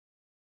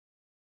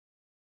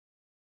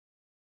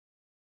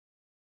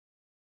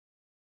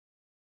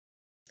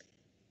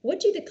What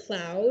do the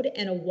cloud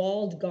and a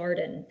walled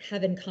garden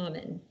have in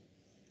common?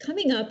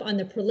 Coming up on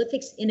the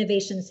Prolific's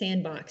Innovation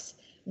Sandbox,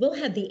 we'll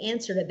have the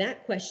answer to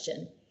that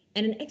question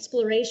and an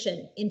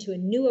exploration into a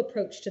new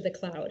approach to the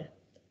cloud.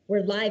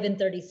 We're live in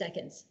 30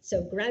 seconds,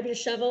 so grab your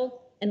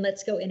shovel and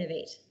let's go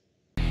innovate.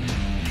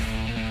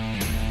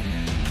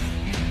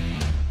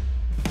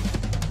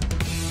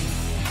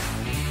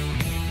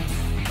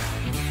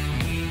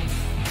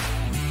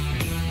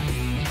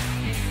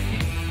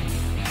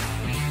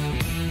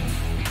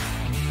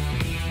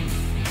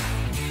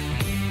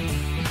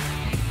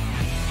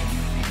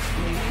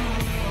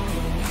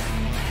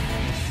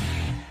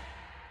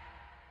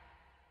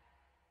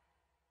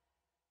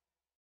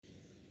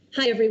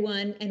 Hi,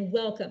 everyone, and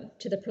welcome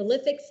to the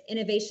Prolific's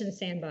Innovation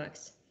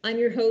Sandbox. I'm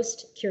your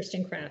host,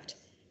 Kirsten Kraft.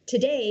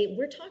 Today,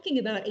 we're talking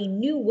about a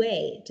new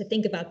way to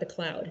think about the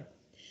cloud.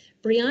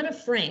 Brianna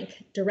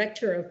Frank,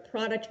 Director of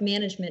Product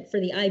Management for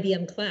the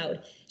IBM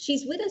Cloud,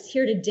 she's with us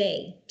here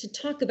today to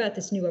talk about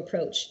this new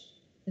approach.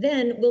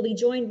 Then we'll be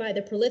joined by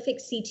the Prolific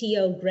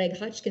CTO, Greg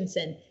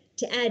Hodgkinson,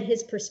 to add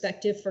his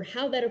perspective for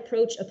how that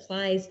approach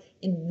applies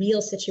in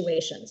real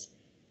situations.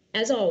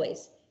 As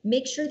always,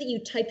 make sure that you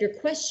type your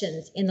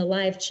questions in the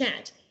live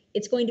chat.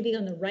 It's going to be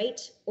on the right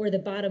or the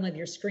bottom of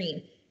your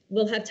screen.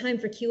 We'll have time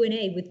for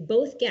Q&A with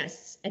both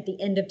guests at the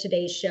end of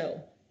today's show.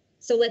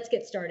 So let's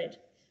get started.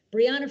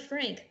 Brianna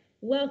Frank,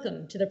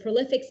 welcome to the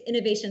Prolific's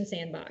Innovation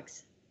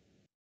Sandbox.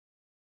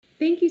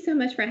 Thank you so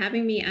much for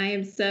having me. I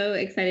am so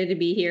excited to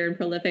be here, and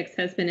Prolific's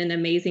has been an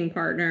amazing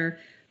partner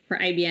for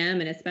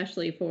IBM and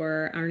especially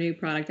for our new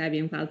product,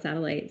 IBM Cloud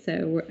Satellite.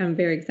 So I'm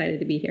very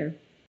excited to be here.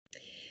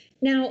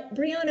 Now,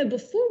 Brianna,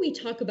 before we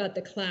talk about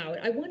the cloud,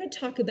 I want to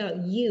talk about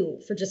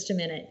you for just a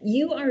minute.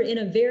 You are in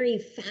a very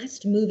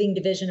fast-moving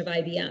division of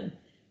IBM.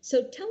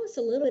 So tell us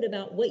a little bit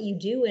about what you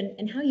do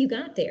and how you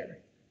got there.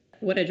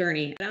 What a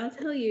journey. I'll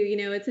tell you,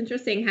 it's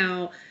interesting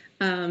how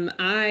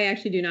I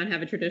actually do not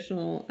have a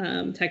traditional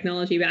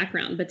technology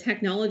background, but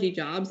technology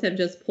jobs have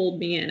just pulled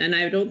me in. And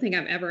I don't think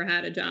I've ever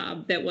had a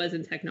job that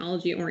wasn't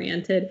technology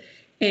oriented.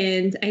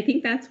 And I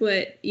think that's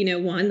what,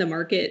 one, the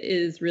market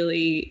is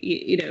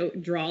really,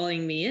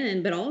 drawing me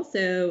in, but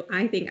also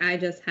I think I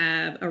just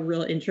have a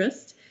real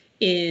interest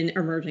in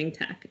emerging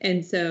tech.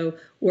 And so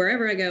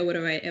wherever I go,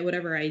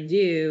 whatever I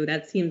do,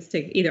 that seems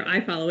to either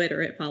I follow it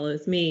or it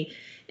follows me.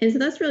 And so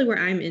that's really where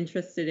I'm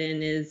interested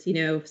in is,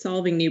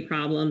 solving new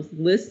problems,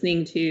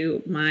 listening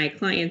to my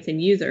clients and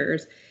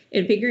users,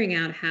 and figuring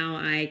out how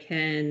I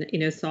can,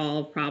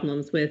 solve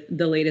problems with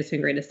the latest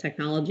and greatest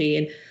technology.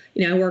 And,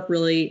 I work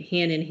really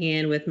hand in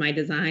hand with my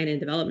design and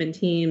development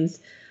teams.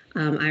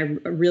 I'm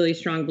a really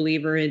strong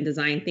believer in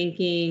design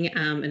thinking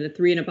and the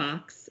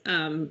three-in-a-box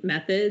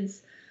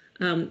methods.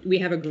 We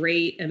have a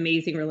great,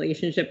 amazing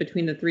relationship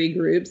between the three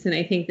groups. And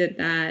I think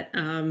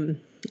and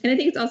I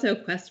think it's also a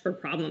quest for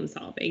problem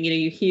solving.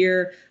 You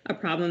hear a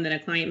problem that a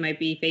client might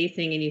be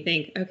facing and you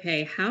think,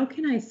 okay, how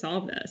can I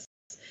solve this?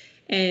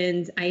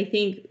 And I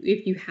think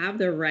if you have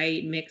the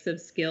right mix of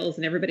skills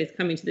and everybody's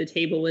coming to the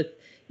table with,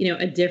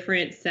 a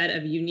different set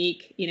of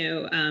unique,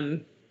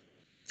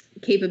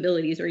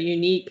 capabilities or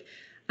unique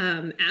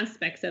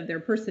aspects of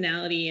their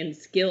personality and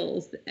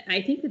skills,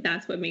 I think that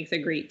that's what makes a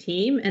great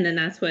team. And then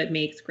that's what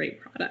makes great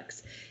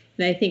products.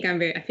 And I think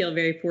I feel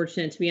very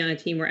fortunate to be on a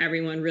team where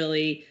everyone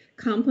really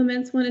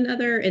complements one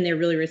another and they're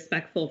really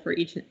respectful for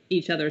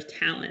each other's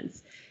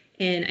talents.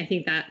 And I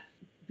think that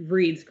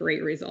breeds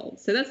great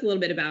results. So that's a little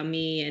bit about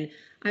me. And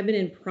I've been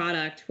in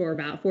product for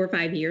about 4 or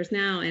 5 years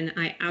now, and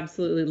I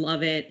absolutely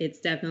love it.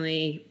 It's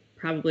definitely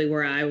probably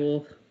where I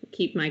will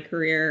keep my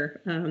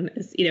career.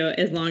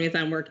 As long as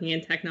I'm working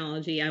in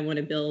technology, I want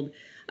to build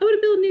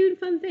new and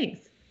fun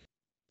things.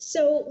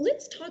 So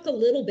let's talk a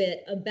little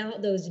bit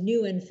about those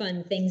new and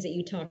fun things that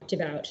you talked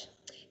about.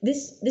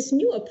 This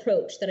new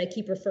approach that I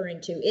keep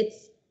referring to,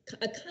 it's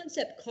a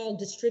concept called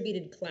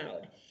distributed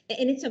cloud,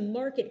 and it's a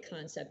market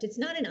concept. It's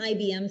not an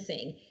IBM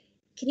thing.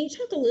 Can you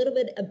talk a little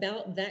bit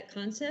about that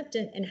concept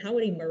and how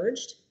it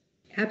emerged?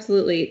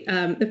 Absolutely.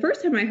 The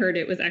first time I heard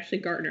it was actually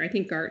Gartner. I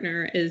think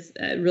Gartner is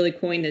really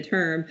coined the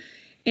term.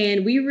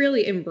 And we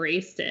really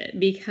embraced it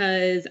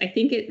because I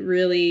think it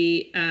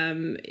really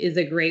is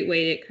a great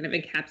way to kind of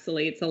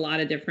encapsulates a lot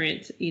of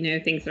different,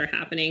 things that are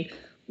happening.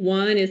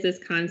 One is this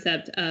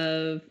concept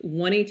of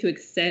wanting to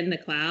extend the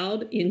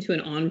cloud into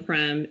an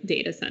on-prem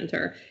data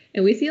center.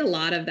 And we see a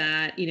lot of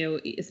that,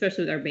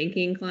 especially with our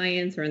banking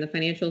clients or in the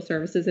financial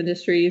services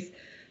industries.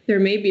 There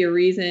may be a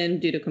reason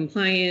due to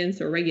compliance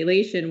or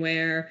regulation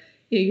where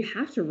you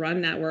have to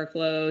run that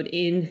workload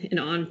in an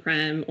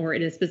on-prem or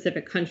in a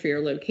specific country or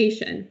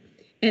location.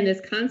 And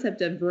this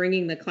concept of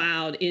bringing the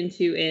cloud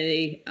into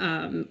a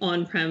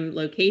on-prem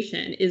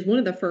location is one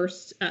of the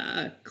first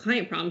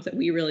client problems that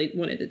we really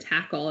wanted to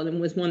tackle,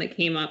 and was one that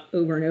came up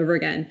over and over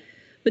again.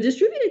 But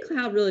distributed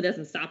cloud really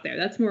doesn't stop there.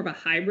 That's more of a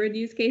hybrid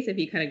use case if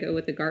you kind of go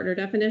with the Gartner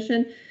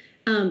definition.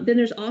 Then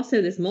there's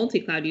also this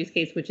multi-cloud use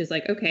case, which is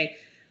like, okay,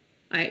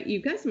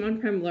 you've got some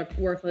on-prem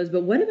workloads,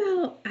 but what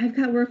about I've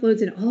got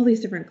workloads in all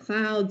these different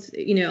clouds?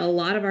 A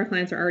lot of our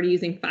clients are already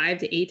using 5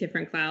 to 8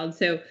 different clouds.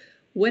 So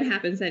what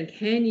happens then?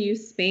 Can you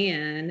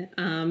span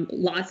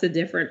lots of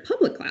different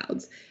public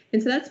clouds?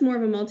 And so that's more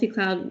of a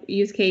multi-cloud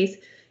use case.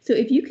 So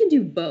if you can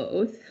do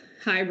both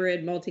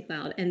hybrid,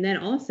 multi-cloud, and then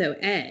also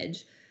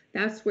edge,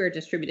 that's where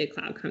distributed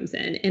cloud comes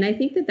in. And I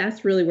think that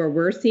that's really where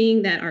we're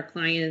seeing that our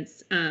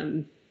clients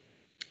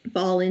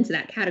fall into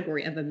that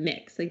category of a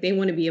mix. Like they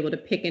want to be able to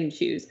pick and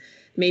choose.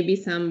 Maybe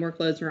some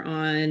workloads are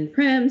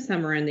on-prem,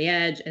 some are on the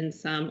edge, and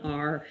some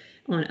are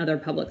on other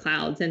public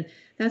clouds. And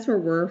that's where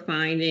we're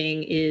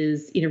finding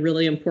is,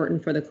 really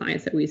important for the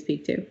clients that we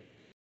speak to.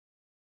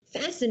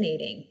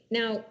 Fascinating.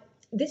 Now,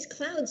 this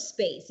cloud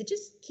space, it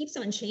just keeps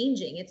on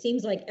changing. It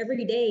seems like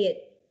every day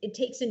it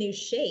takes a new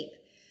shape.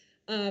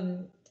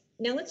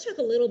 Now let's talk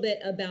a little bit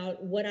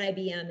about what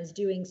IBM is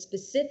doing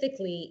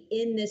specifically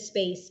in this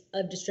space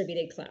of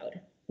distributed cloud.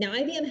 Now,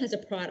 IBM has a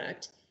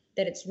product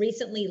that it's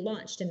recently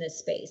launched in this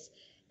space,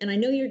 and I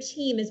know your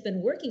team has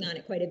been working on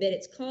it quite a bit.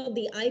 It's called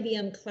the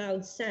IBM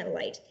Cloud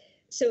Satellite.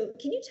 So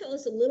can you tell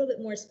us a little bit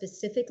more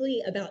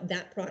specifically about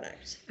that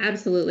product?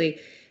 Absolutely.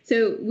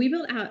 So we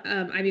built out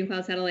IBM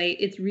Cloud Satellite.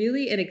 It's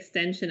really an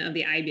extension of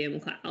the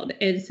IBM Cloud.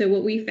 And so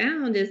what we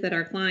found is that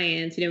our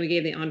clients, we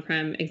gave the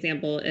on-prem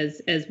example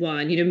as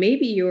one.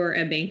 Maybe you're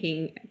a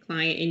banking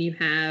client and you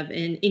have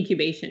an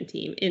incubation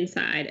team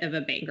inside of a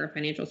bank or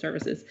financial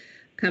services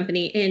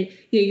company, and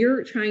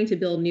you're trying to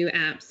build new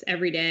apps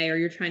every day, or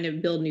you're trying to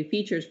build new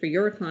features for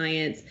your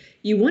clients.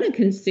 You want to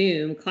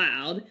consume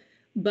cloud,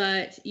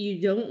 but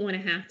you don't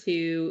want to have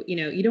to,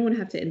 you don't want to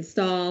have to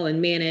install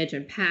and manage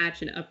and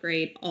patch and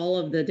upgrade all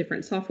of the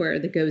different software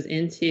that goes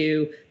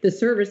into the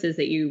services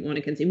that you want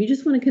to consume. You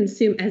just want to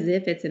consume as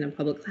if it's in a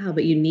public cloud,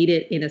 but you need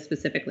it in a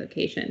specific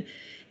location.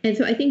 And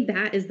so I think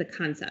that is the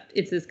concept.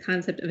 It's this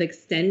concept of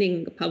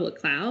extending the public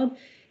cloud.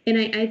 And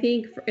I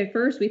think at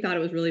first we thought it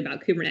was really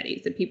about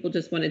Kubernetes, that people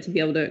just wanted to be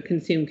able to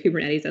consume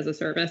Kubernetes as a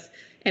service.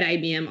 At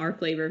IBM, our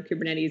flavor of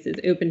Kubernetes is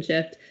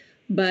OpenShift.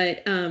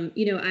 But,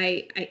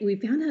 we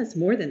found out it's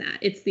more than that.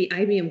 It's the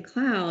IBM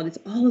Cloud. It's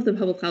all of the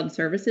public cloud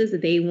services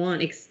that they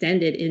want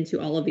extended into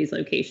all of these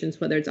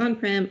locations, whether it's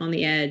on-prem, on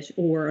the edge,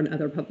 or on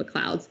other public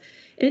clouds.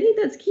 And I think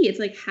that's key. It's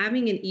like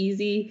having an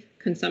easy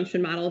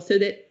consumption model so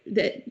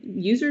that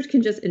users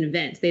can just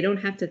invent. They don't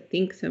have to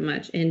think so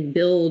much and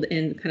build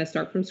and kind of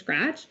start from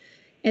scratch.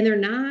 And they're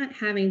not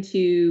having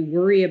to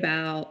worry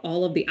about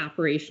all of the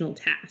operational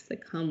tasks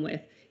that come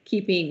with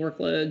keeping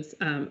workloads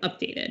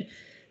updated.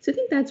 So I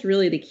think that's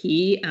really the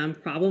key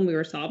problem we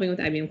were solving with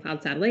IBM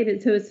Cloud Satellite.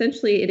 And so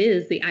essentially it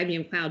is the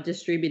IBM Cloud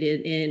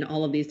distributed in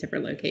all of these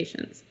different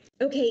locations.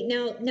 Okay,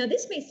 now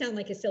this may sound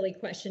like a silly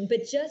question,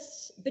 but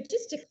just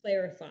to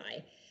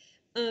clarify,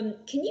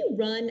 can you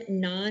run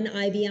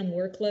non-IBM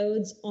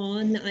workloads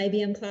on the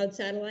IBM Cloud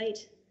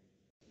Satellite?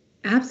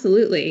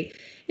 Absolutely.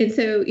 And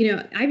so,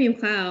 IBM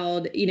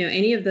Cloud,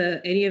 any of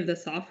the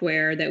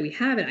software that we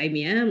have at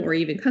IBM, or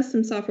even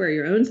custom software,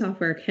 your own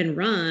software, can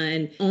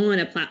run on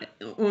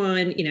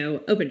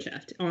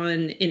OpenShift,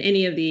 in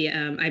any of the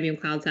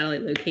IBM Cloud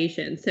Satellite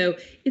locations. So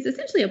it's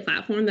essentially a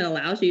platform that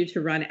allows you to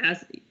run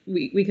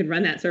we could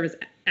run that service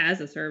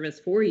as a service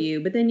for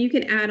you, but then you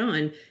can add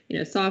on,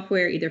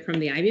 software either from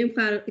the IBM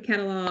Cloud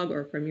catalog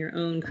or from your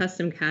own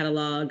custom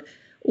catalog.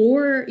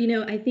 Or,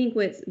 I think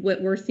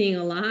what we're seeing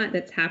a lot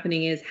that's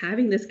happening is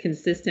having this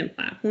consistent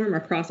platform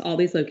across all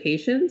these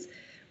locations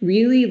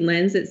really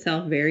lends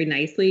itself very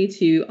nicely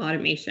to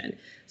automation.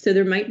 So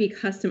there might be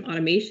custom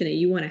automation that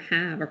you want to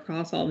have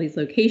across all these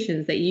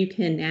locations that you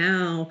can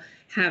now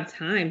have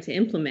time to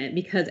implement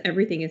because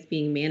everything is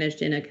being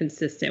managed in a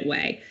consistent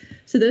way.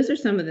 So those are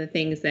some of the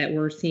things that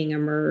we're seeing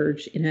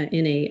emerge in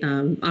a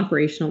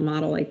operational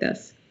model like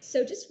this.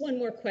 So just one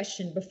more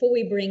question before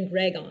we bring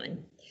Greg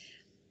on.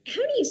 How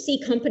do you see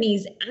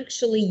companies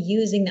actually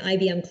using the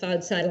IBM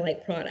Cloud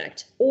Satellite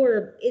product?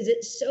 Or is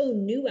it so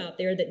new out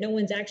there that no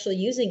one's actually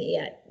using it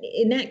yet?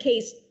 In that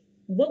case,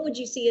 what would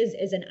you see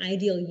as an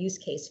ideal use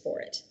case for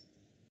it?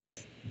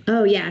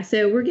 Oh, yeah.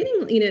 So we're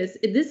getting,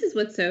 this is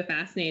what's so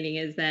fascinating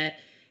is that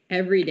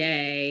every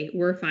day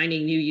we're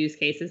finding new use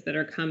cases that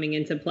are coming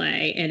into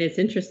play. And it's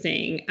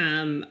interesting.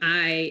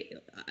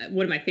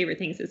 One of my favorite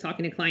things is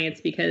talking to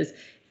clients because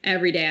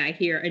every day I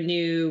hear a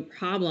new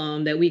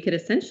problem that we could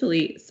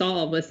essentially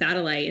solve with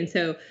satellite. And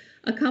so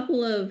a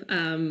couple of,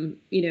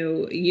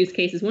 use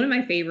cases. One of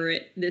my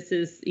favorite, this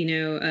is,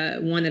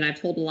 one that I've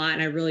told a lot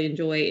and I really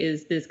enjoy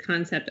is this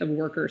concept of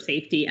worker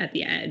safety at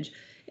the edge.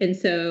 And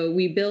so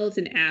we built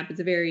an app.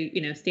 It's a very,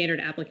 standard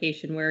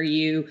application where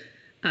you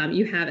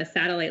have a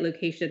satellite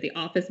location at the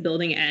office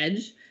building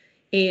edge.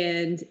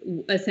 And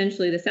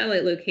essentially the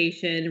satellite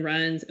location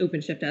runs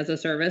OpenShift as a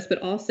service,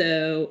 but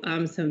also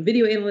some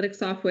video analytics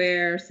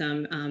software,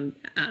 some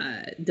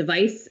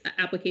device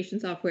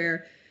application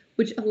software,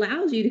 which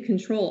allows you to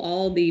control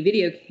all the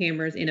video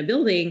cameras in a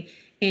building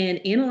and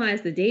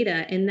analyze the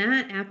data. And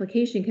that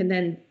application can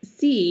then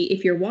see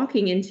if you're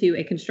walking into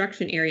a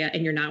construction area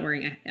and you're not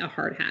wearing a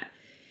hard hat.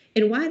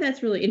 And why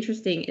that's really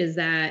interesting is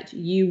that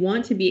you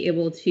want to be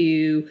able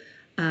to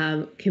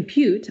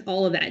compute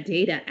all of that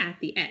data at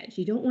the edge.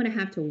 You don't want to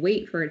have to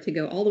wait for it to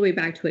go all the way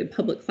back to a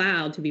public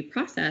cloud to be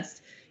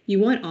processed. You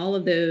want all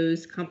of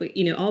those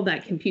all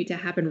that compute to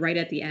happen right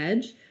at the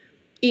edge.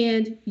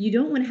 And you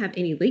don't want to have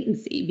any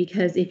latency,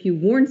 because if you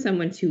warn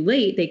someone too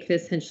late, they could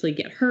essentially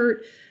get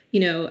hurt.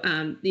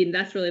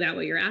 That's really not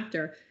what you're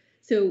after.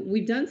 So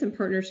we've done some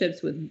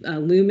partnerships with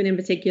Lumen in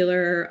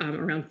particular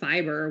around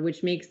fiber,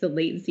 which makes the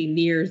latency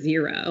near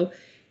zero.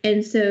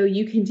 And so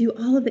you can do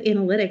all of the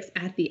analytics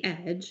at the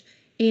edge,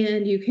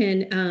 and you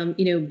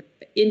can,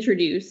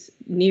 introduce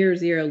near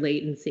zero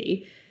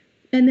latency.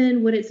 And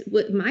then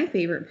what my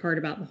favorite part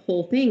about the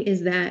whole thing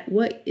is that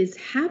what is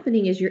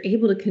happening is you're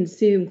able to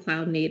consume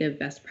cloud native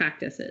best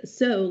practices.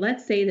 So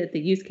let's say that the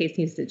use case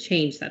needs to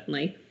change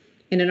suddenly.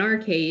 And in our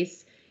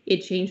case,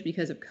 it changed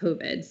because of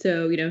COVID.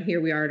 So, here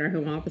we are in our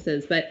home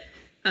offices, but,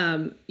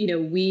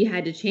 we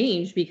had to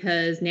change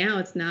because now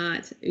it's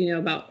not,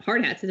 about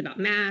hard hats. It's about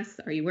masks.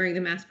 Are you wearing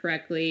the mask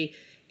correctly?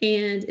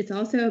 And it's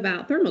also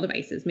about thermal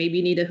devices. Maybe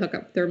you need to hook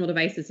up thermal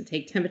devices to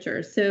take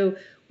temperatures. So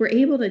we're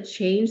able to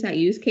change that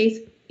use case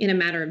in a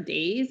matter of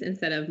days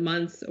instead of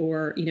months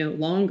or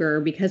longer,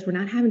 because we're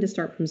not having to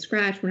start from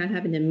scratch. We're not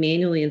having to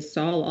manually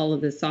install all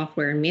of this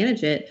software and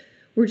manage it.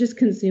 We're just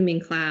consuming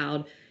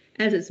cloud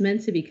as it's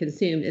meant to be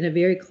consumed in a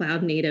very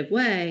cloud native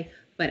way,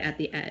 but at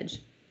the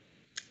edge.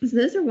 So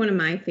those are one of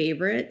my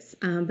favorites,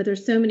 but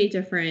there's so many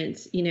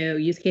different,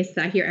 use cases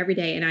I hear every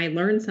day, and I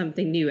learn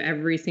something new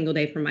every single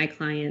day from my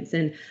clients.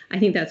 And I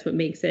think that's what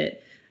makes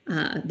it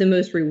the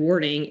most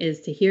rewarding,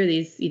 is to hear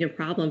these,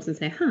 problems and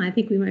say, I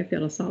think we might be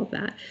able to solve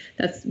that.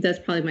 That's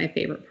probably my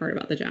favorite part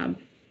about the job.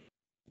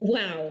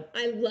 Wow,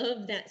 I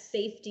love that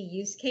safety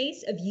use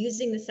case of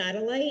using the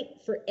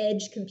satellite for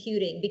edge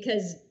computing,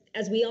 because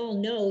as we all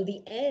know,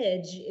 the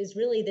edge is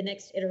really the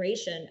next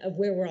iteration of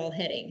where we're all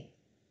heading.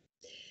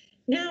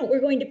 Now we're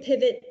going to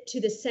pivot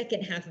to the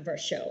second half of our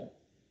show.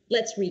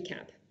 Let's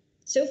recap.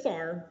 So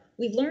far,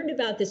 we've learned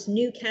about this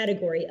new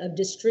category of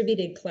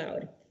distributed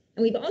cloud.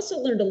 And we've also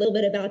learned a little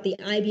bit about the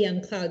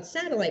IBM Cloud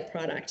Satellite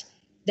product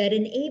that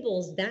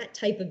enables that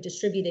type of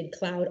distributed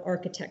cloud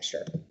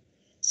architecture.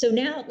 So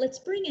now let's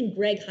bring in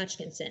Greg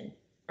Hodgkinson,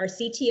 our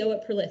CTO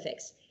at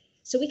Prolifics,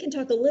 so we can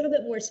talk a little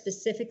bit more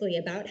specifically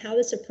about how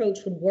this approach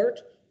would work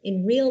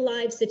in real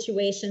live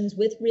situations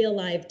with real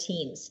live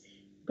teams.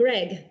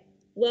 Greg,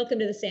 welcome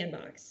to the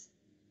Sandbox.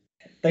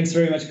 Thanks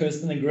very much,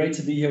 Kirsten, and great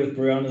to be here with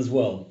Brianna as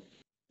well.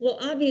 Well,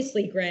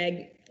 obviously,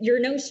 Greg, you're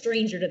no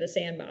stranger to the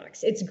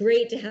Sandbox. It's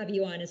great to have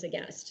you on as a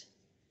guest.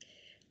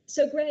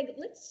 So, Greg,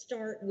 let's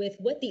start with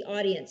what the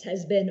audience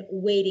has been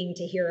waiting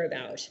to hear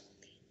about.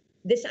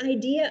 This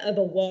idea of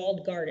a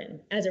walled garden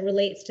as it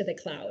relates to the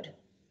cloud.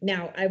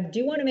 Now, I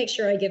do want to make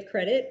sure I give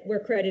credit where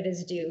credit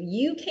is due.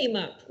 You came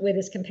up with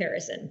this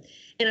comparison,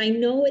 and I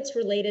know it's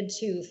related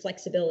to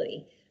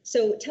flexibility.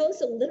 So tell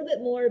us a little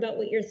bit more about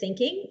what you're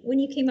thinking when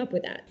you came up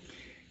with that.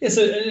 Yeah,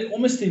 so it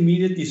almost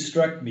immediately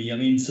struck me. I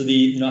mean, so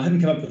I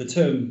haven't come up with the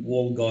term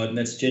walled garden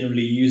that's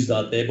generally used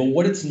out there, but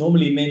what it's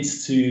normally meant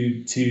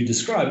to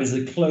describe is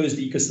a closed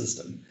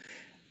ecosystem.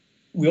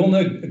 We all know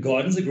a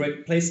garden's a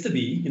great place to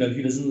be.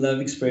 Who doesn't love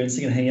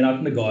experiencing and hanging out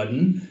in a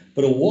garden?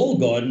 But a walled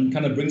garden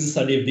kind of brings this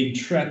idea of being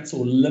trapped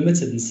or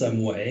limited in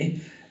some way.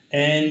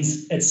 And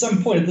at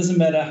some point, it doesn't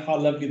matter how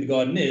lovely the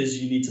garden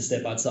is, you need to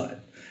step outside.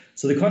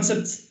 So the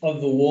concept of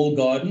the walled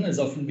garden has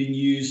often been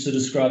used to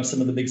describe some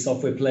of the big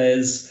software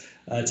players,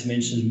 to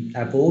mention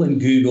Apple and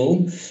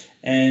Google.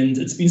 And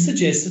it's been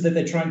suggested that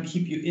they try and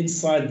keep you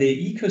inside their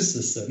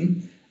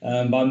ecosystem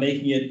by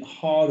making it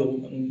hard or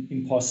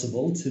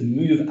impossible to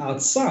move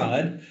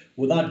outside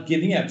without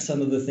giving up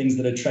some of the things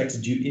that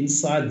attracted you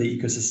inside the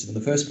ecosystem in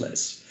the first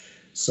place.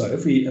 So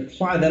if we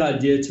apply that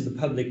idea to the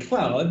public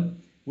cloud,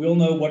 we all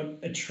know what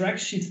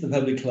attracts you to the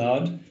public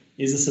cloud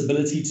is this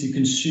ability to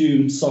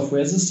consume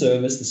software as a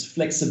service, this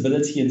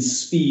flexibility and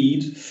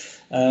speed,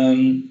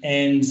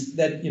 and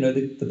that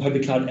the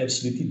public cloud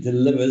absolutely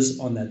delivers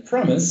on that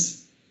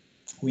promise.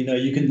 We know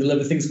you can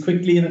deliver things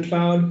quickly in the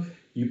cloud.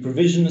 You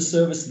provision a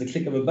service at the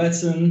click of a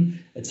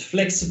button. It's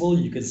flexible.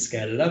 You can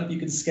scale it up. You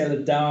can scale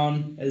it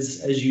down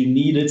as you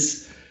need it.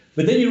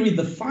 But then you read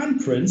the fine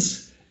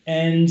print,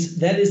 and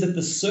that is that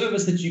the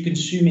service that you're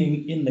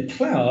consuming in the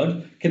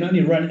cloud can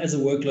only run as a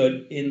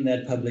workload in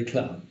that public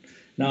cloud.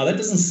 Now, that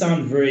doesn't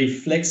sound very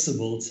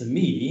flexible to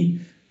me,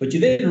 but you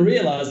then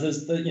realize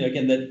there's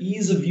again, that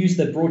ease of use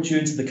that brought you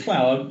into the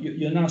cloud.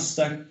 You're now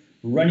stuck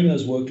running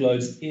those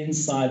workloads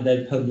inside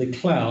that public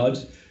cloud.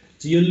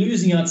 So you're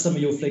losing out some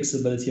of your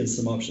flexibility and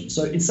some options.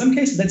 So in some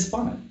cases, that's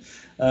fine.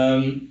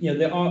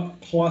 There are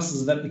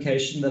classes of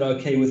application that are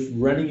okay with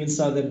running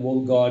inside that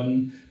walled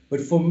garden, but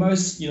for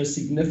most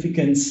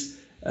significant,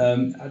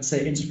 I'd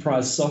say,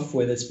 enterprise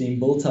software that's being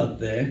built out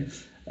there,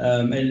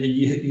 and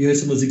you heard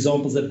some of those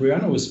examples that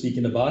Brianna was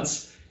speaking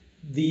about,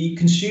 the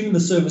consuming the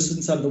service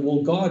inside the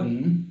walled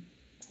garden,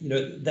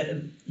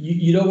 that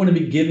you don't want to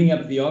be giving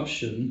up the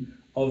option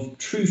of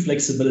true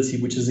flexibility,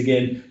 which is,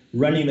 again,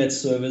 running that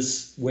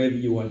service wherever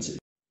you want to.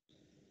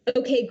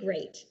 Okay,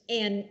 great.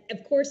 And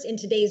of course, in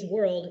today's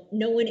world,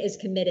 no one is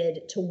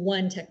committed to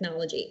one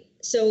technology.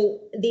 So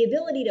the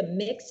ability to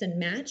mix and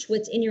match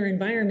what's in your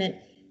environment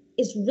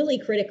is really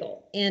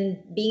critical. And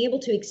being able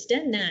to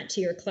extend that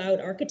to your cloud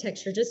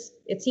architecture,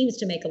 it seems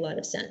to make a lot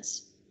of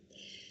sense.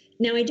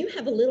 Now, I do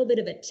have a little bit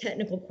of a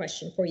technical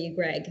question for you,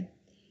 Greg.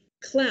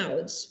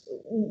 Clouds,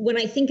 when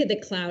I think of the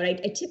cloud,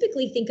 I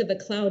typically think of a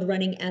cloud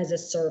running as a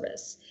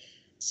service.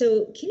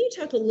 So can you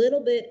talk a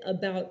little bit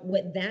about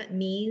what that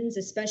means,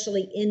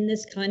 especially in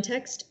this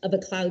context of a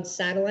cloud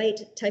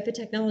satellite type of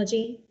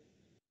technology?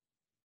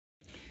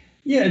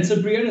 Yeah, and so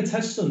Brianna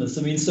touched on this.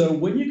 I mean, so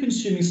when you're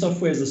consuming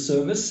software as a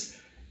service,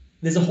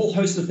 there's a whole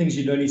host of things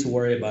you don't need to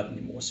worry about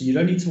anymore. So you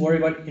don't need to worry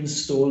about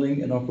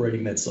installing and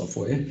operating that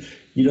software.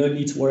 You don't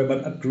need to worry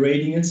about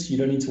upgrading it. You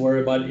don't need to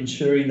worry about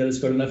ensuring that it's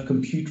got enough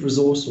compute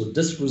resource or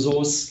disk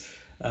resource.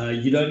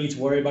 You don't need to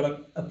worry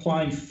about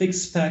applying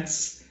fixed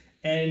packs.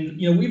 And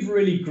we've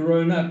really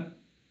grown up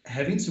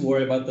having to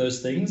worry about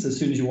those things as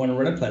soon as you want to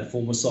run a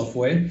platform or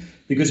software,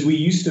 because we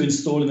used to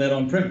install that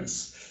on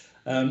premise.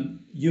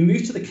 You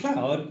move to the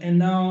cloud, and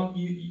now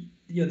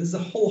there's a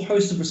whole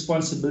host of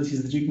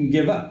responsibilities that you can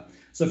give up.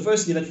 So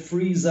firstly, that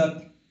frees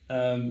up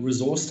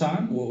resource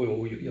time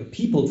or your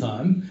people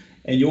time,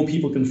 and your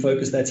people can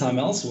focus their time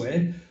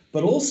elsewhere.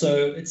 But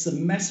also, it's a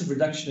massive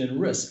reduction in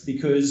risk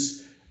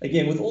because,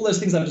 again, with all those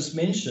things I just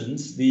mentioned,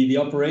 the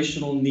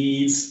operational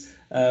needs,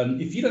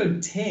 if you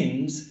don't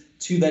tend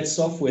to that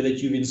software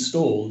that you've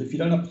installed, if you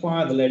don't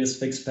apply the latest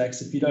fix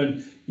packs, if you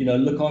don't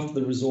look after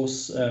the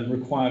resource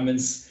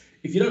requirements,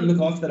 if you don't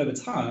look after that over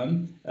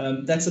time,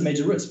 that's a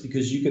major risk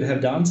because you could have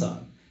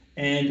downtime.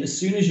 And as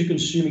soon as you're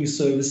consuming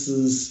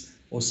services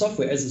or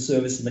software as a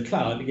service in the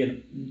cloud,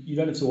 again, you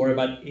don't have to worry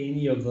about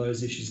any of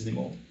those issues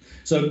anymore.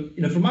 So,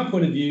 from my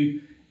point of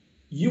view,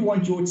 you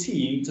want your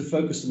team to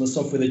focus on the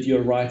software that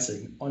you're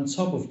writing on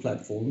top of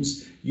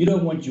platforms. You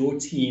don't want your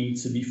team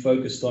to be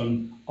focused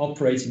on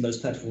operating those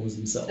platforms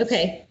themselves.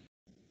 Okay.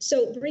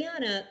 So,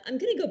 Brianna, I'm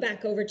going to go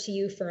back over to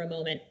you for a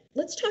moment.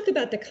 Let's talk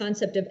about the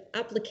concept of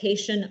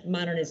application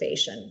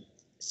modernization.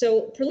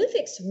 So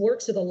Prolifics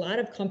works with a lot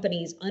of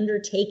companies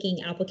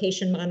undertaking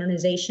application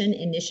modernization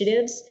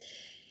initiatives.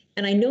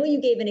 And I know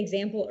you gave an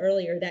example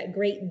earlier, that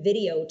great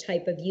video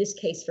type of use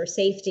case for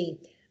safety.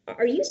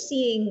 Are you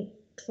seeing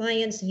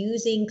clients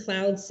using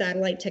cloud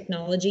satellite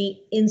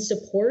technology in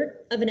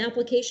support of an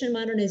application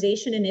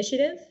modernization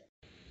initiative?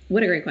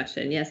 What a great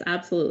question. Yes,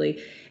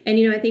 absolutely. And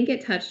I think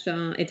it touches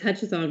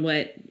on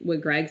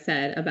what Greg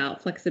said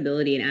about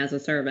flexibility and as a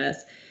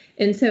service.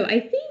 And so I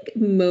think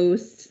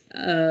most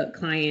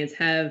clients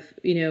have,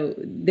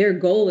 their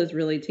goal is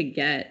really to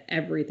get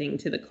everything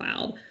to the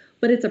cloud,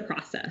 but it's a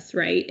process,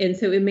 right? And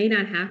so it may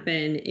not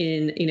happen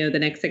in, the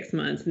next 6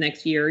 months,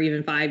 next year, or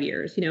even 5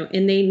 years,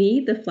 and they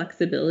need the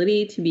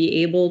flexibility to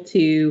be able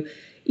to,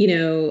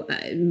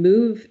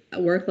 move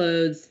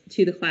workloads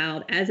to the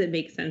cloud as it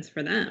makes sense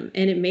for them.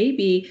 And it may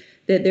be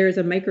that there's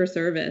a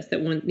microservice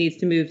that one needs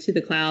to move to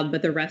the cloud,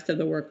 but the rest of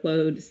the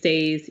workload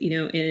stays,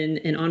 in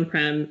an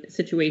on-prem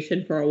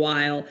situation for a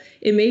while.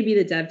 It may be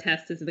the dev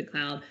test is in the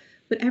cloud,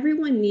 but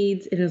everyone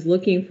needs and is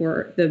looking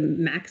for the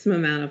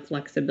maximum amount of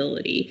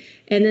flexibility.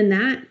 And then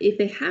that, if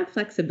they have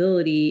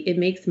flexibility, it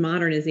makes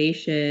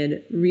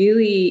modernization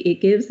really,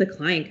 it gives the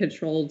client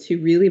control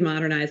to really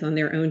modernize on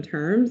their own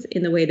terms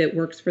in the way that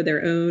works for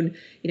their own,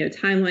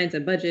 timelines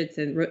and budgets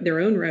and their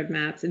own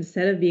roadmaps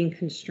instead of being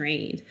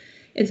constrained.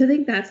 And so I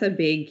think that's a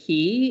big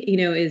key,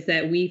 is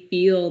that we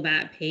feel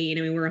that pain.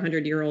 I mean, we're a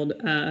 100-year-old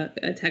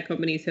tech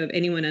company, so if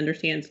anyone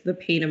understands the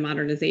pain of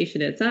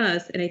modernization, it's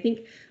us. And I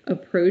think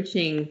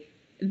approaching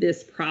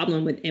this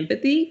problem with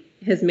empathy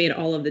has made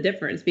all of the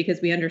difference because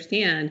we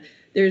understand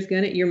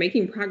you're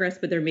making progress,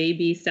 but there may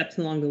be steps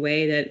along the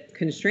way that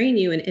constrain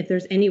you. And if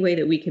there's any way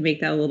that we can make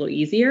that a little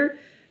easier,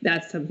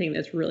 that's something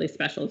that's really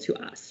special to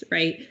us,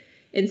 right?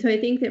 And so I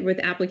think that with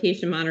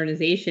application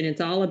modernization,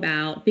 it's all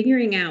about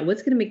figuring out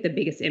what's going to make the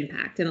biggest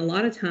impact. And a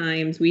lot of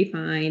times we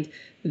find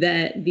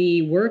that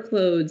the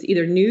workloads,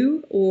 either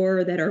new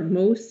or that are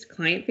most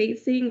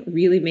client-facing,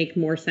 really make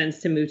more sense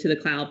to move to the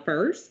cloud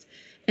first.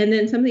 And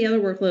then some of the other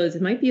workloads,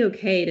 it might be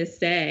okay to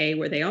stay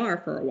where they are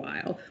for a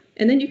while.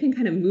 And then you can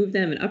kind of move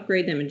them and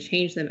upgrade them and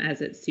change them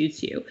as it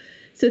suits you.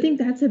 So I think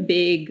that's a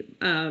big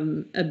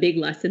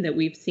lesson that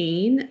we've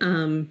seen.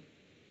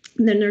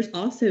 Then there's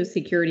also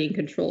security and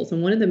controls.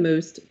 And one of the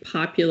most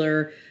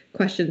popular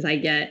questions I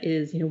get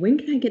is, when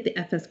can I get the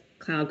FS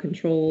Cloud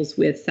controls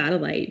with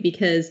satellite?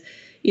 Because,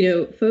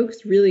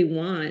 folks really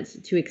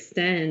want to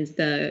extend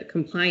the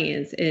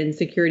compliance and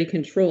security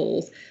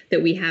controls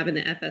that we have in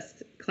the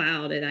FS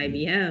Cloud at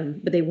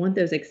IBM, but they want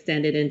those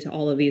extended into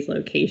all of these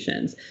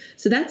locations.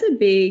 So that's a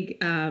big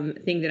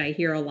thing that I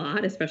hear a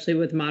lot, especially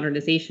with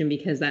modernization,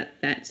 because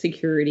that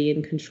security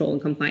and control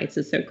and compliance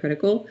is so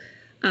critical.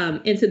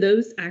 And so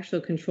those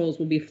actual controls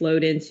will be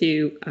flowed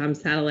into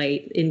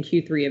satellite in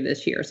Q3 of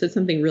this year. So it's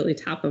something really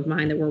top of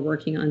mind that we're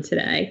working on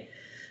today.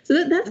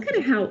 So that's kind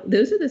of how,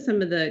 those are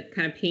some of the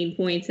kind of pain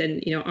points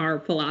and, our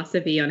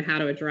philosophy on how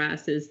to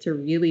address is to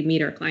really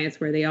meet our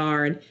clients where they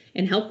are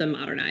and help them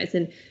modernize.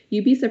 And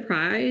you'd be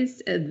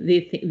surprised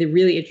the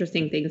really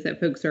interesting things that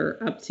folks are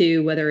up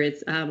to, whether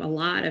it's a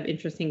lot of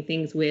interesting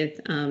things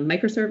with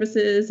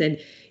microservices and,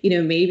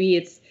 maybe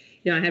it's,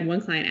 I had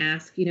one client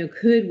ask,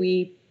 could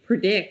we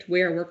predict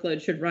where a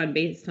workload should run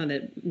based on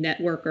the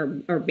network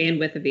or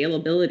bandwidth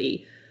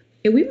availability?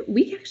 And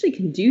we actually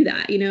can do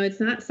that. It's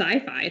not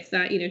sci-fi. It's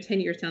not,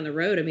 10 years down the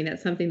road. I mean,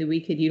 that's something that we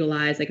could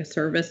utilize like a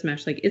service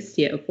mesh like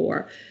Istio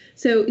for.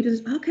 So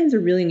there's all kinds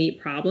of really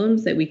neat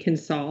problems that we can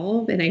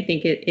solve. And I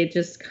think it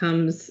just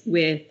comes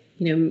with,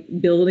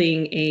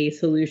 building a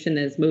solution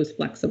that is most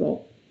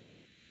flexible.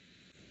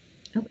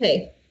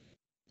 Okay.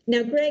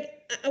 Now, Greg,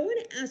 I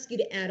want to ask you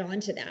to add on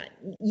to that.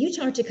 You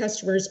talk to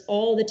customers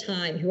all the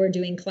time who are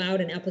doing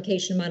cloud and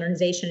application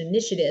modernization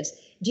initiatives.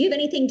 Do you have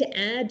anything to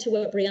add to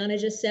what Brianna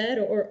just said,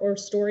 or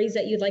stories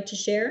that you'd like to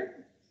share?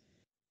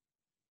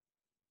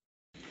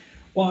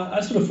 Well,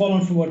 I sort of follow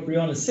on from what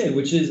Brianna said,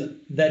 which is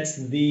that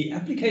the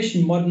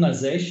application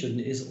modernization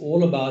is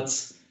all about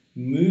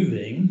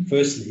moving,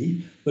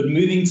 firstly, but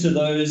moving to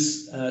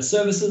those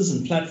services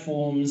and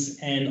platforms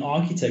and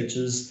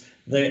architectures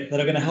that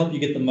are going to help you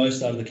get the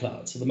most out of the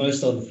cloud. So the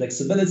most out of the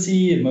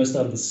flexibility and most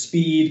out of the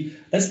speed.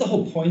 That's the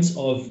whole point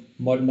of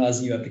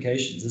modernizing your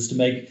applications, is to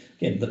make,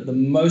 again, the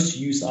most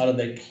use out of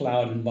their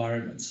cloud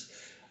environment.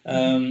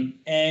 And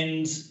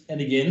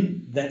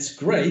again, that's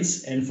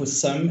great. And for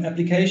some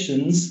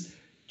applications,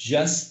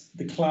 just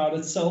the cloud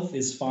itself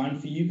is fine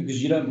for you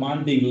because you don't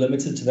mind being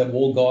limited to that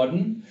walled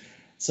garden.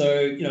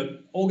 So,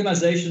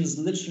 organizations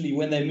literally,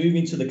 when they move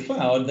into the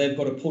cloud, they've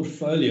got a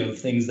portfolio of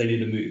things they need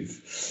to move.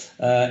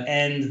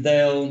 And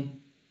they'll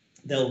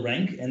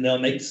rank and they'll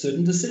make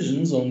certain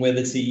decisions on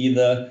whether to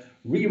either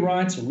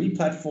rewrite or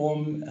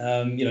replatform,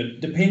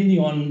 depending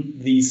on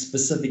the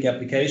specific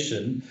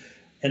application.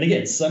 And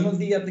again, some of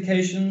the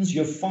applications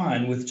you're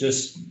fine with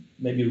just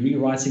maybe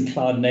rewriting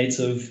cloud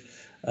native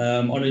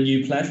on a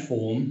new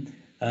platform.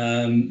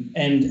 And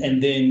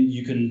then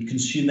you can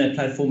consume that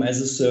platform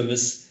as a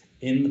service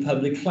in the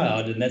public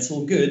cloud, and that's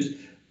all good.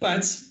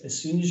 But as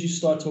soon as you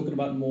start talking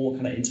about more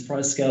kind of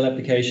enterprise scale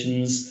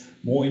applications,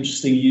 more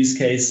interesting use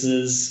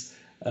cases,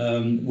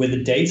 where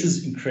the data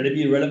is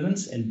incredibly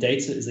relevant and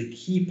data is a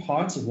key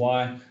part of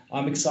why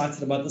I'm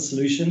excited about the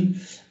solution,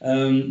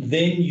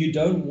 then you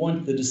don't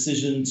want the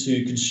decision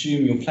to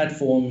consume your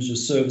platforms, your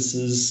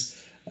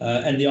services,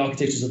 and the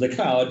architectures of the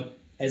cloud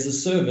as a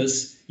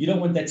service. You don't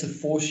want that to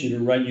force you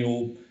to run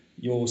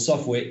your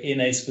software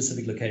in a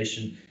specific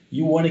location.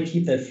 You want to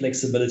keep that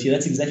flexibility.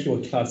 That's exactly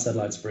what Cloud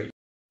Satellites bring.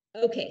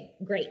 Okay,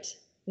 great.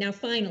 Now,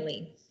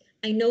 finally,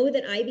 I know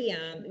that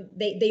IBM,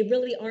 they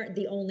really aren't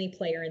the only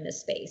player in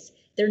this space.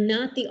 They're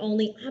not the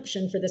only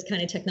option for this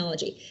kind of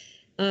technology.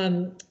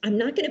 I'm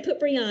not going to put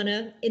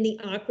Brianna in the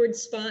awkward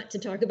spot to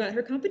talk about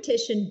her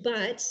competition,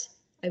 but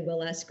I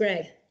will ask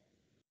Greg.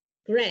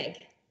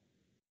 Greg,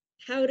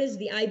 how does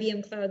the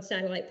IBM Cloud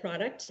Satellite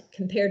product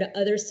compare to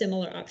other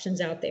similar options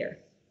out there?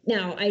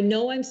 Now, I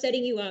know I'm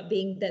setting you up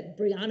being that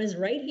Brianna's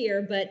right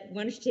here, but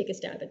why don't you take a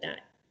stab at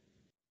that?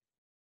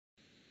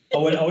 I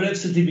would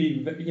absolutely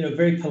be,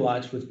 very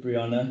polite with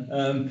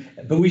Brianna,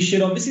 but we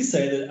should obviously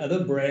say that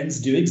other brands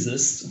do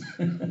exist.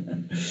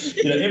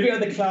 Every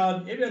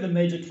other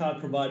major cloud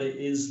provider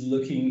is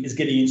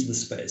getting into the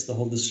space, the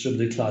whole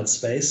distributed cloud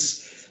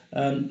space.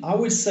 I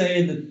would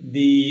say that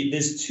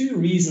there's two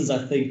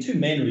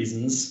main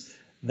reasons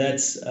that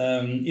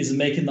is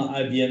making the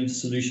IBM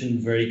solution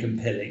very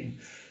compelling.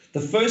 The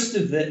first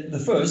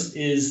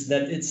is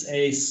that it's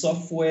a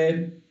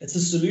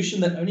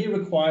solution that only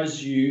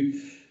requires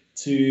you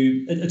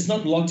it's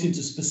not locked into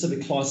a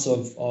specific class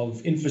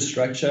of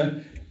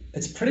infrastructure.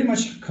 It's pretty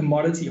much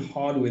commodity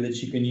hardware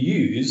that you can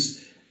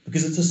use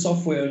because it's a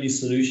software-only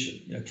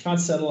solution. Cloud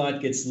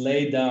Satellite gets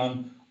laid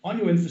down on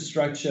your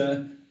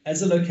infrastructure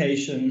as a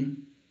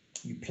location.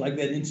 You plug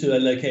that into a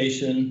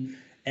location,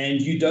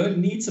 and you don't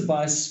need to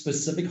buy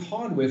specific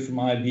hardware from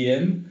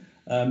IBM.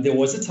 There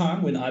was a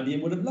time when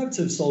IBM would have loved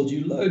to have sold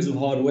you loads of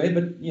hardware,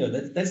 but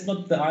that's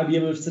not the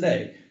IBM of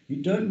today. You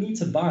don't need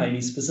to buy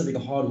any specific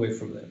hardware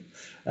from them.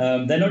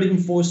 They're not even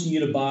forcing you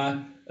to buy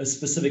a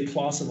specific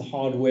class of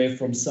hardware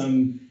from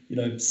some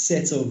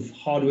set of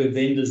hardware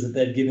vendors that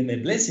they've given their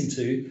blessing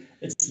to.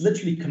 It's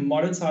literally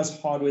commoditized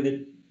hardware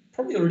that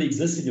probably already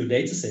exists in your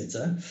data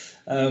center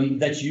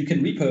that you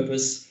can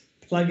repurpose,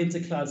 plug into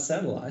Cloud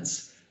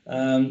Satellites,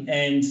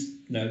 and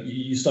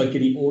you start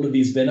getting all of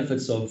these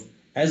benefits of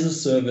as a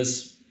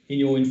service in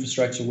your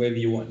infrastructure wherever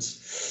you want.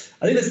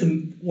 I think that's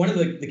one of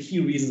the key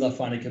reasons I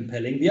find it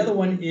compelling. The other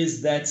one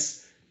is that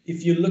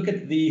if you look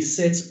at the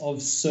set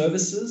of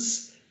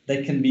services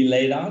that can be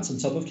laid out on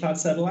top of Cloud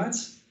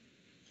Satellites,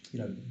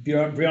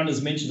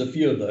 Brianna's mentioned a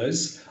few of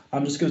those.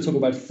 I'm just going to talk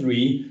about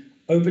three.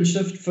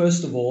 OpenShift,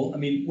 first of all. I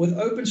mean, with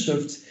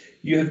OpenShift,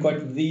 you have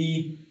got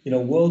the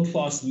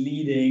world-class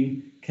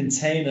leading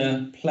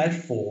container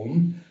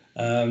platform.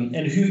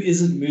 And who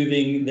isn't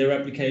moving their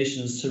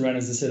applications to run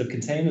as a set of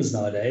containers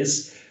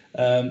nowadays?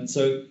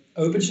 So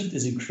OpenShift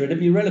is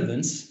incredibly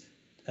relevant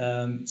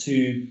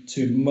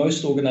to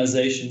most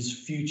organizations'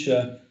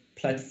 future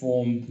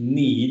platform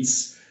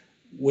needs.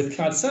 With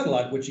Cloud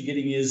Satellite, what you're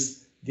getting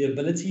is the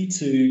ability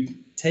to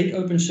take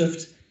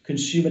OpenShift,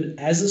 consume it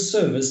as a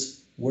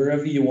service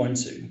wherever you want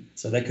to.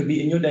 So that could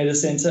be in your data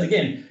center.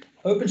 Again,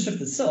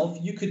 OpenShift itself,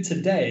 you could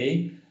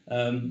today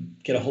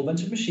get a whole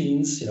bunch of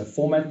machines,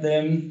 format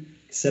them,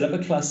 set up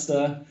a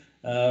cluster.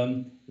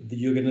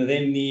 You're going to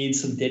then need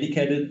some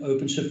dedicated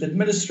OpenShift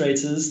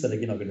administrators that are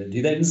going to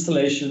do that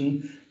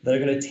installation, that are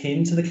going to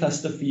tend to the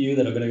cluster for you,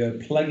 that are going to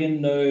go plug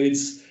in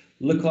nodes,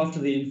 look after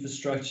the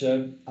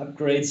infrastructure,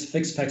 upgrades,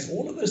 fix packs,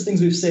 all of those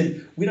things we've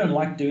said we don't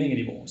like doing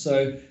anymore.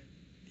 So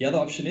the other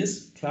option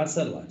is Cloud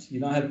Satellite. You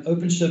now have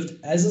OpenShift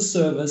as a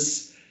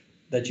service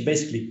that you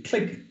basically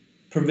click,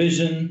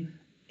 provision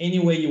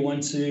anywhere you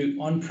want to,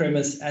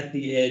 on-premise, at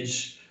the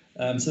edge.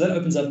 So that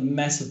opens up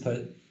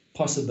massive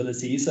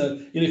possibilities.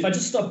 So if I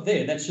just stop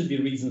there, that should be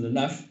reason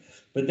enough.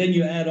 But then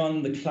you add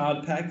on the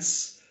cloud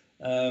packs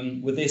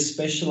with their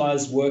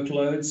specialized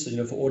workloads,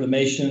 so, for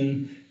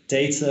automation,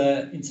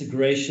 data,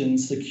 integration,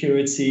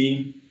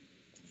 security.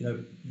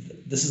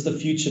 This is the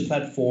future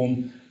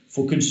platform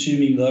for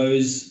consuming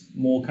those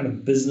more kind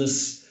of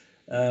business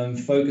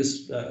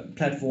focused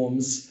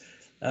platforms.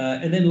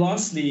 And then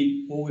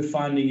lastly, what we're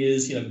finding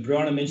is,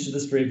 Brianna mentioned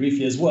this very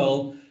briefly as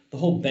well, the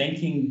whole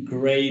banking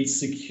grade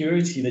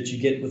security that you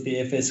get with the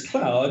FS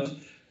Cloud,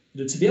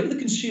 to be able to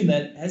consume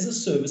that as a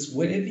service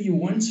wherever you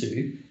want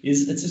to,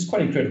 it's just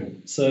quite incredible.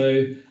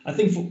 So I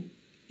think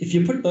if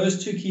you put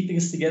those two key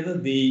things together,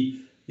 the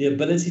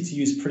ability to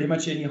use pretty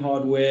much any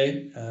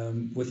hardware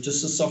with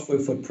just a software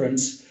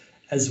footprint,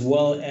 as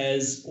well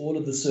as all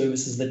of the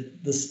services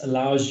that this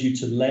allows you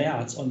to lay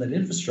out on that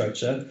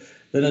infrastructure,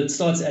 then it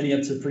starts adding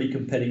up to pretty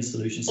compelling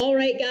solutions. All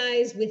right,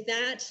 guys, with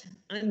that,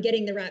 I'm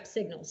getting the wrap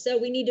signal. So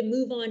we need to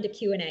move on to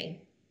Q&A.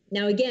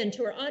 Now, again,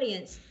 to our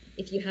audience,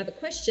 if you have a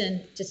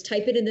question, just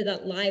type it into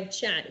that live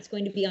chat. It's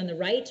going to be on the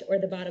right or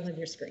the bottom of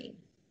your screen.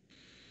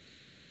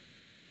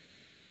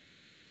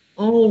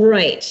 All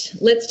right,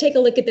 let's take a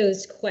look at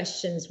those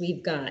questions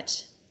we've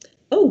got.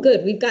 Oh,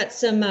 good. We've got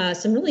some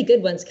really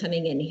good ones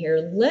coming in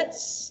here.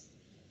 Let's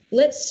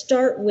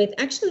start with,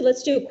 actually,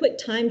 let's do a quick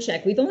time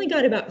check. We've only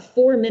got about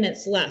 4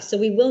 minutes left, so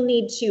we will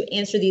need to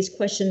answer these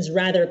questions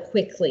rather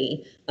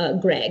quickly,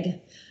 Greg.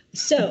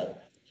 So,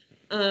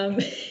 all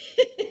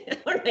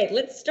right,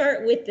 let's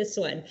start with this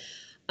one.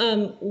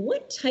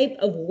 What type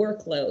of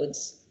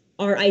workloads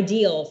are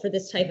ideal for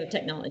this type of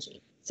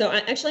technology? So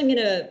I'm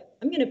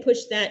gonna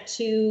push that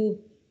to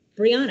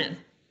Brianna.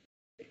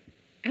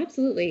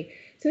 Absolutely.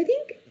 So I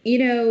think,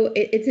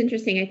 it's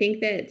interesting. I think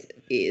that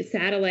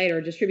satellite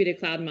or distributed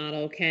cloud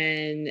model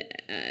can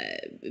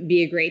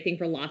be a great thing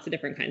for lots of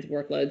different kinds of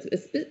workloads,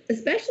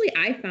 especially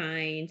I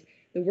find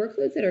the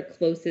workloads that are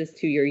closest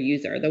to your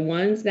user, the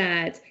ones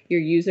that your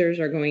users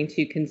are going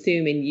to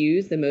consume and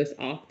use the most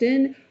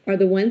often, are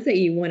the ones that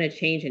you want to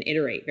change and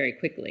iterate very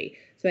quickly.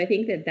 So I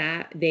think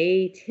that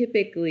they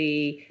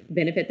typically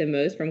benefit the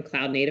most from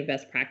cloud native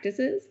best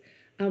practices.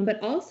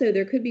 But also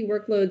there could be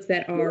workloads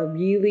that are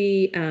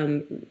really,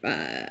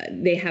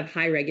 they have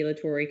high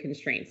regulatory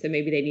constraints. So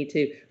maybe they need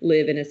to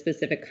live in a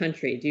specific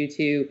country due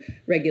to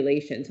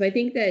regulation. So I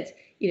think that,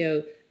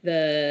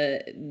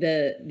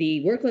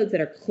 the workloads that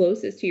are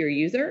closest to your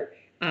user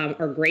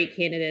are great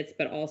candidates,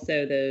 but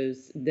also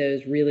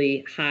those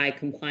really high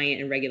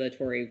compliant and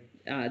regulatory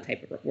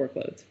type of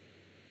workloads.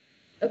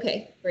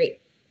 Okay, great.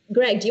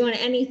 Greg, do you want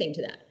to add anything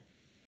to that?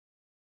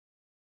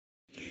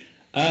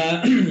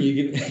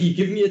 You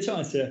give me a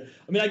chance here.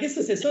 I mean, I guess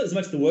it's not as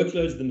much the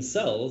workloads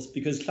themselves,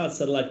 because Cloud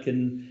Satellite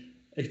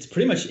it's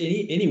pretty much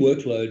any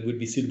workload would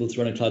be suitable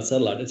to run a Cloud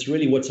Satellite. It's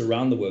really what's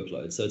around the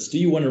workload. So it's, do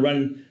you want to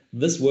run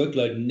this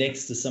workload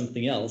next to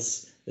something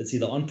else that's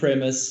either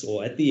on-premise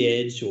or at the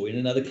edge or in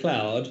another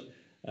cloud?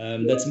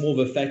 That's more of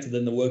a factor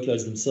than the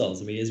workloads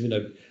themselves. I mean, as we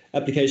know,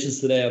 applications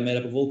today are made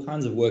up of all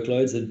kinds of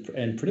workloads,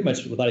 and pretty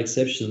much without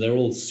exception, they're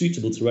all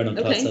suitable to run on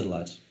Cloud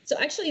Satellite. So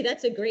actually,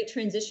 that's a great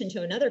transition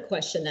to another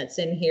question that's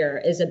in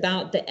here, is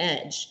about the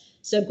edge.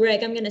 So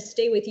Greg, I'm going to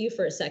stay with you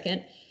for a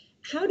second.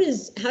 How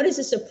does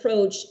this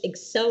approach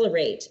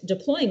accelerate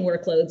deploying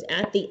workloads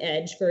at the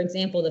edge, for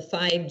example, the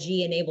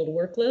 5G enabled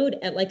workload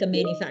at like a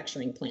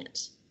manufacturing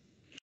plant?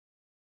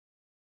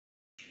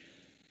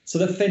 So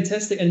that's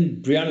fantastic,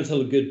 and Brianna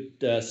told a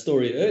good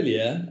story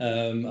earlier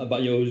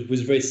about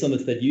was very similar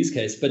to that use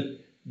case. But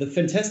the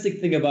fantastic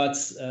thing about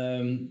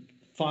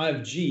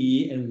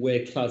 5G and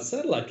where Cloud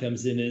Satellite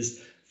comes in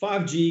is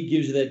 5G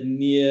gives you that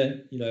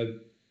near,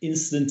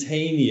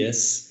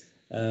 instantaneous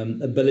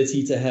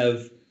ability to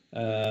have,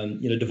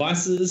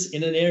 devices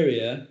in an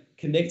area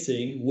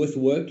connecting with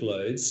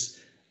workloads.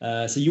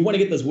 So you want to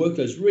get those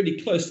workloads really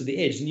close to the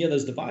edge near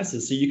those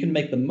devices, so you can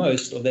make the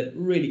most of that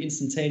really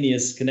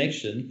instantaneous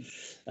connection.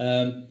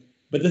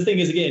 But the thing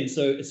is, again,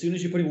 so as soon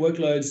as you're putting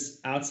workloads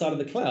outside of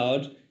the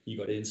cloud, you've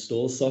got to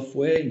install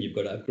software and you've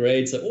got to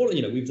upgrade. So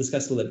we've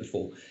discussed all that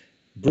before.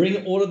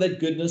 Bring all of that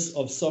goodness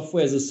of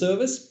software as a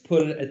service,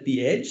 put it at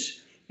the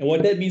edge. And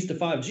what that means to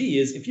 5G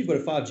is, if you've got a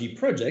 5G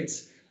project,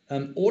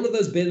 all of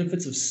those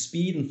benefits of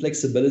speed and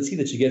flexibility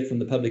that you get from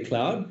the public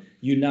cloud,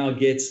 you now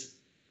get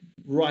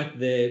right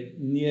there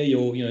near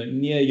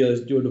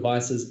your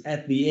devices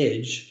at the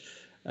edge.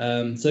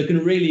 So it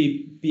can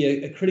really be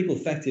a critical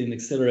factor in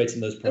accelerating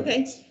those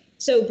projects. Okay.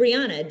 So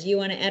Brianna, do you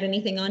want to add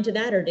anything onto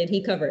that, or did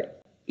he cover it?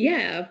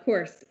 Yeah, of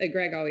course.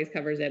 Greg always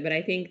covers it, but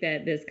I think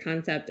that this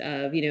concept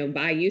of,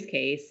 by use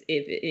case,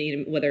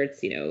 if whether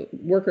it's,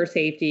 worker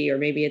safety, or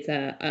maybe it's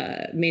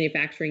a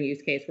manufacturing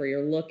use case where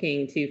you're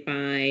looking to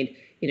find,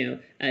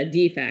 a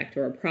defect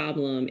or a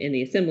problem in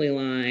the assembly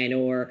line,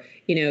 or,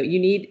 you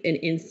need an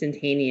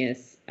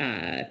instantaneous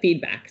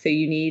feedback. So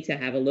you need to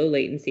have a low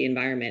latency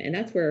environment. And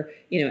that's where,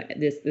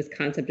 this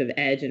concept of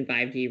edge and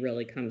 5G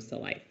really comes to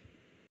life.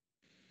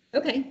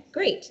 Okay,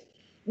 great.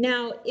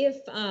 Now,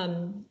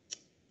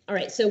 all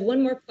right, so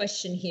one more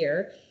question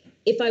here.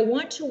 If I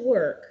want to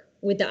work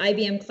with the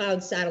IBM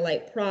Cloud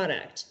Satellite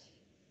product,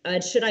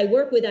 should I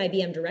work with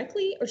IBM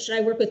directly, or should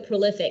I work with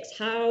Prolifix?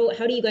 How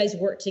do you guys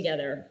work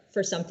together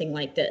for something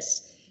like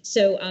this?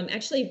 So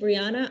actually,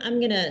 Brianna, I'm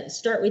going to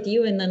start with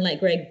you and then let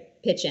Greg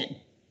pitch in.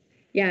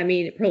 Yeah, I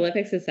mean,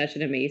 Prolifix is such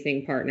an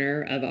amazing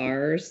partner of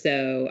ours.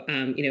 So,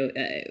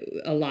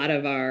 a lot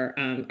of our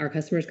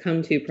customers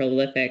come to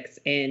Prolifix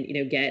and,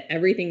 get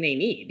everything they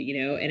need,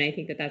 and I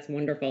think that that's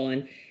wonderful.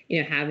 And,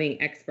 having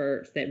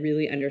experts that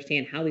really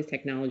understand how these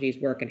technologies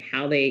work and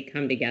how they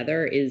come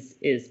together is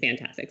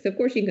fantastic. So, of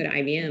course, you can go to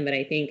IBM, but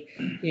I think,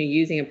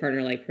 using a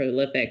partner like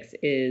Prolifix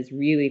is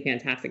really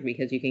fantastic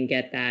because you can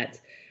get that,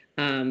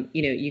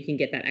 you can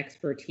get that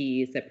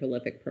expertise that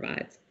Prolifix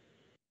provides.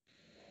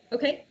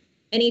 Okay.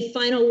 Any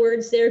final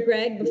words there,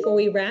 Greg, before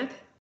we wrap?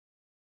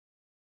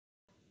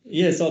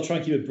 Yes, I'll try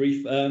and keep it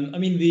brief. I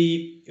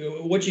mean,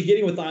 what you're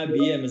getting with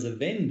IBM as a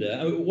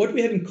vendor, what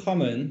we have in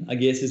common, I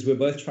guess, is we're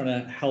both trying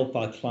to help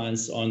our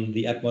clients on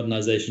the app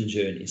modernization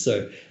journey.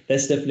 So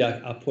that's definitely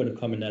our point of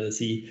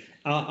commonality.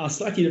 Our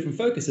slightly different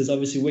focus is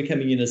obviously we're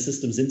coming in as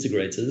systems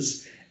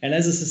integrators. And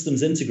as a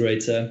systems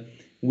integrator,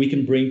 we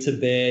can bring to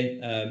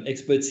bear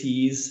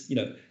expertise.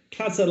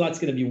 Cloud Satellite's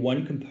going to be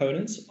one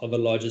component of a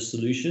larger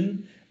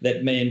solution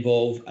that may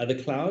involve other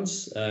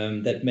clouds,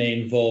 that may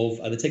involve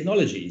other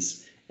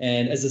technologies.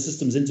 And as a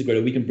systems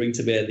integrator, we can bring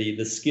to bear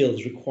the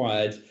skills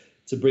required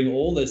to bring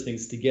all those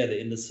things together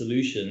in the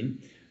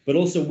solution. But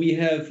also we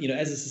have,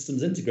 as a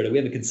systems integrator, we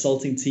have a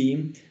consulting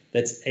team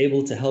that's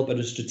able to help at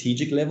a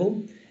strategic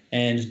level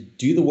and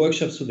do the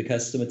workshops with the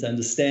customer to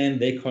understand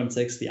their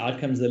context, the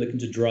outcomes they're looking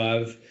to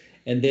drive,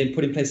 and then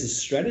put in place a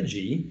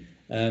strategy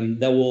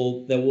that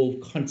will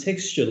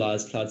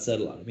contextualize Cloud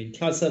Satellite. I mean,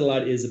 Cloud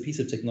Satellite is a piece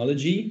of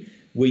technology.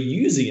 We're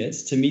using it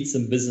to meet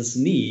some business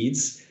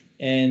needs,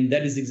 and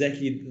that is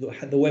exactly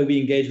the way we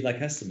engage with our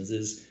customers,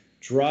 is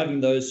driving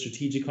those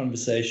strategic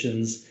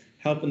conversations,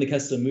 helping the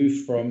customer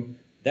move from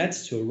that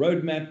to a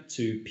roadmap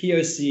to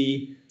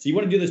POC. So you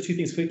want to do those two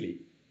things quickly.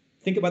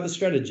 Think about the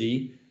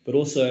strategy, but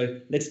also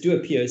let's do a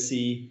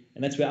POC,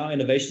 and that's where our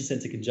Innovation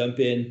Center can jump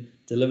in,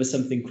 deliver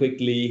something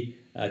quickly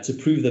to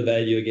prove the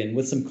value again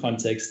with some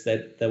context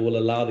that will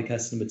allow the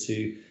customer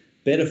to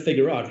better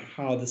figure out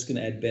how this is going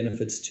to add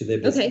benefits to their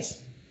business.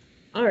 Okay.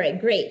 All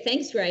right, great.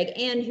 Thanks, Greg.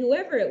 And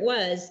whoever it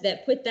was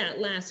that put that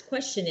last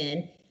question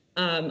in,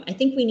 I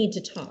think we need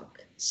to talk.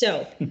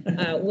 So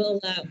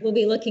we'll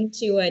be looking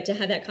to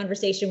have that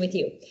conversation with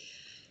you.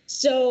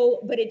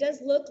 So, but it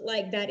does look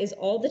like that is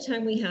all the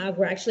time we have.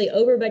 We're actually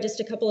over by just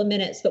a couple of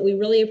minutes, but we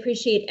really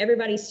appreciate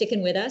everybody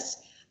sticking with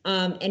us.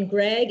 And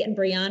Greg and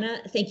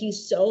Brianna, thank you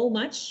so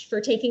much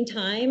for taking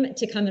time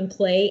to come and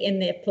play in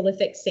the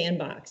Prolifix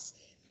Sandbox.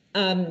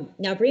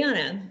 Now,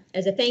 Brianna,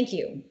 as a thank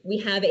you, we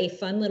have a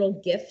fun little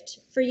gift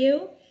for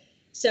you.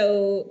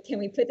 So can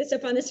we put this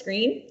up on the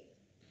screen?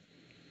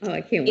 Oh,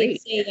 I can't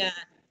wait.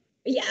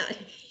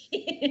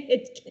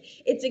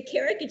 It's a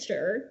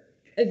caricature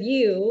of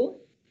you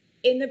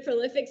in the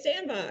Prolifix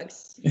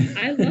Sandbox.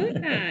 I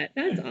love that.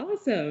 That's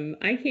awesome.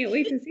 I can't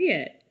wait to see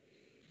it.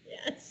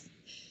 Yes.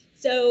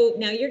 So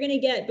now you're going to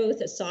get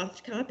both a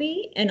soft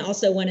copy and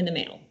also one in the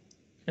mail.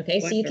 Okay,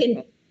 wonderful. So you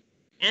can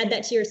add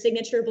that to your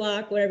signature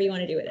block, whatever you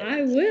want to do with it.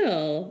 I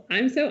will.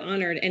 I'm so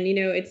honored. And,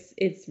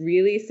 it's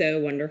really so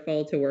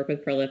wonderful to work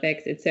with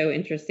Prolifix. It's so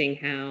interesting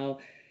how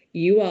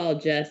you all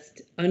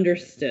just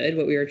understood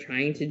what we were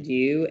trying to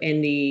do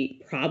and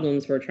the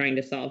problems we're trying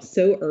to solve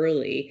so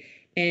early.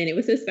 And it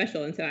was so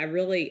special. And so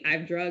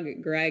I've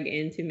drug Greg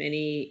into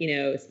many,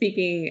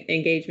 speaking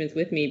engagements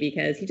with me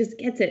because he just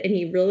gets it and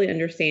he really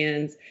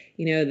understands,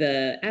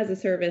 the as a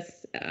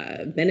service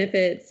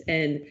benefits.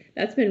 And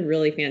that's been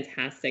really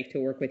fantastic to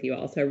work with you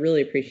all. So I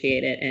really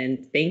appreciate it.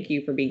 And thank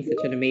you for being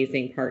such an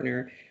amazing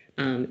partner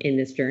in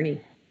this journey.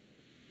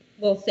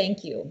 Well,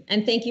 thank you.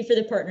 And thank you for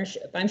the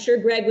partnership. I'm sure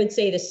Greg would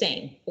say the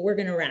same, but we're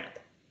going to wrap.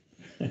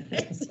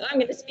 So I'm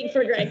going to speak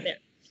for Greg there.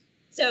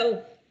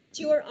 So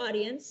to our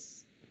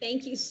audience,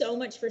 thank you so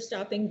much for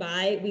stopping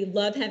by. We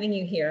love having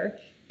you here.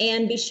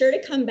 And be sure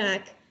to come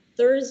back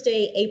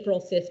Thursday,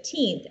 April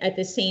 15th at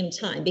the same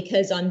time,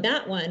 because on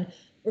that one,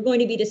 we're going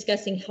to be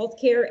discussing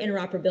healthcare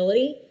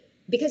interoperability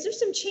because there's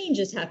some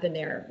changes happen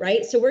there,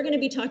 right? So we're going to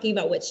be talking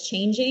about what's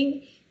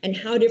changing and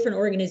how different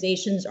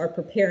organizations are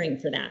preparing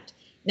for that.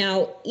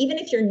 Now, even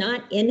if you're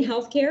not in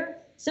healthcare,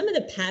 some of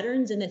the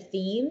patterns and the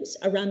themes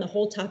around the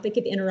whole topic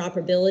of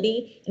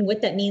interoperability and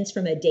what that means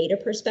from a data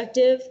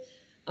perspective,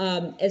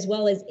 as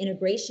well as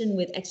integration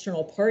with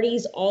external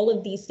parties, all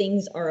of these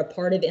things are a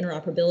part of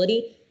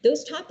interoperability.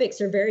 those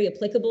topics are very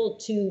applicable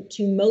to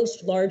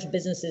most large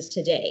businesses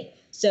today.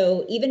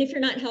 So even if you're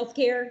not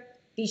healthcare,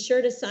 be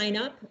sure to sign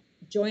up,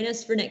 join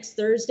us for next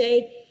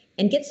Thursday,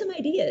 and get some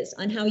ideas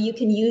on how you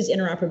can use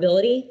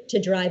interoperability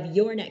to drive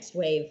your next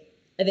wave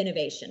of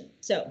innovation.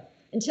 So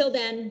until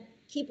then,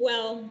 keep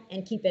well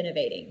and keep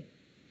innovating.